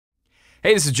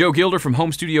Hey, this is Joe Gilder from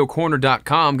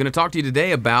HomeStudioCorner.com. I'm going to talk to you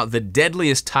today about the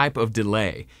deadliest type of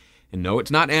delay. And no, it's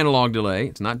not analog delay,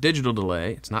 it's not digital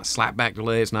delay, it's not slapback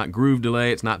delay, it's not groove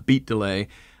delay, it's not beat delay.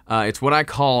 It's what I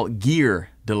call gear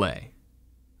delay.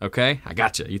 Okay? I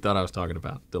gotcha. You thought I was talking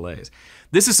about delays.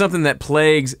 This is something that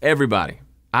plagues everybody.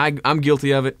 I'm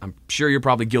guilty of it. I'm sure you're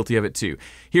probably guilty of it too.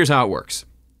 Here's how it works.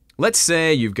 Let's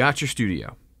say you've got your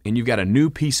studio and you've got a new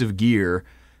piece of gear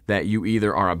that you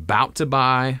either are about to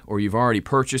buy or you've already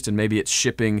purchased and maybe it's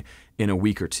shipping in a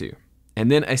week or two.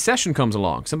 And then a session comes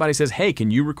along. Somebody says, hey,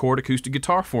 can you record acoustic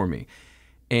guitar for me?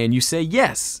 And you say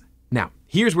yes. Now,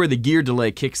 here's where the gear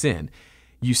delay kicks in.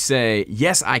 You say,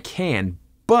 yes, I can,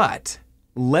 but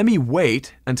let me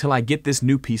wait until I get this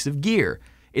new piece of gear.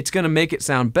 It's going to make it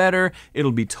sound better.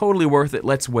 It'll be totally worth it.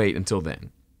 Let's wait until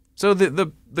then. So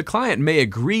the client may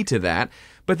agree to that,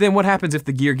 but then what happens if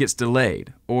the gear gets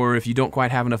delayed, or if you don't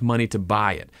quite have enough money to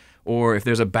buy it, or if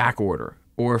there's a back order,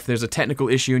 or if there's a technical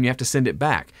issue and you have to send it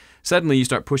back? Suddenly you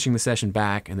start pushing the session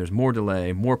back and there's more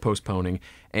delay, more postponing,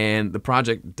 and the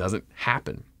project doesn't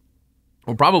happen.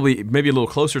 Or probably maybe a little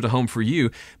closer to home for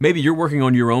you, maybe you're working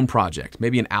on your own project,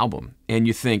 maybe an album, and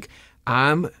you think,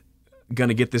 I'm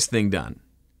gonna get this thing done.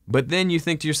 But then you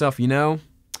think to yourself, you know,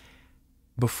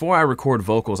 before I record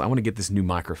vocals, I wanna get this new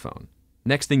microphone.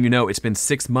 Next thing you know, it's been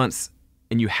 6 months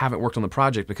and you haven't worked on the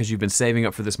project because you've been saving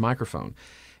up for this microphone.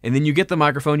 And then you get the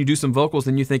microphone, you do some vocals,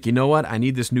 then you think, you know what, I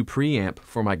need this new preamp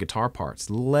for my guitar parts.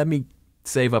 Let me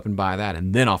save up and buy that,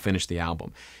 and then I'll finish the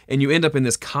album. And you end up in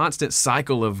this constant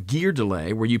cycle of gear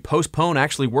delay where you postpone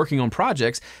actually working on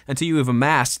projects until you have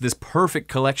amassed this perfect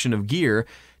collection of gear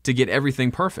to get everything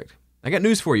perfect. I got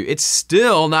news for you, it's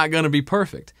still not gonna be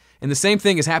perfect. And the same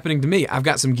thing is happening to me. I've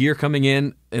got some gear coming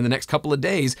in the next couple of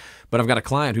days, but I've got a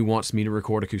client who wants me to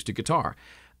record acoustic guitar.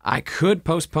 I could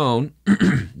postpone,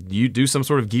 you do some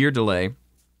sort of gear delay,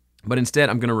 but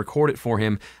instead I'm gonna record it for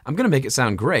him. I'm gonna make it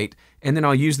sound great, and then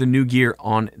I'll use the new gear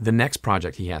on the next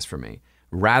project he has for me,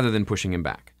 rather than pushing him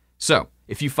back. So,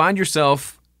 if you find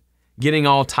yourself getting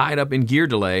all tied up in gear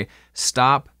delay,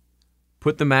 stop,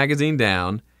 put the magazine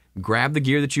down, grab the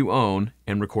gear that you own,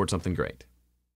 and record something great.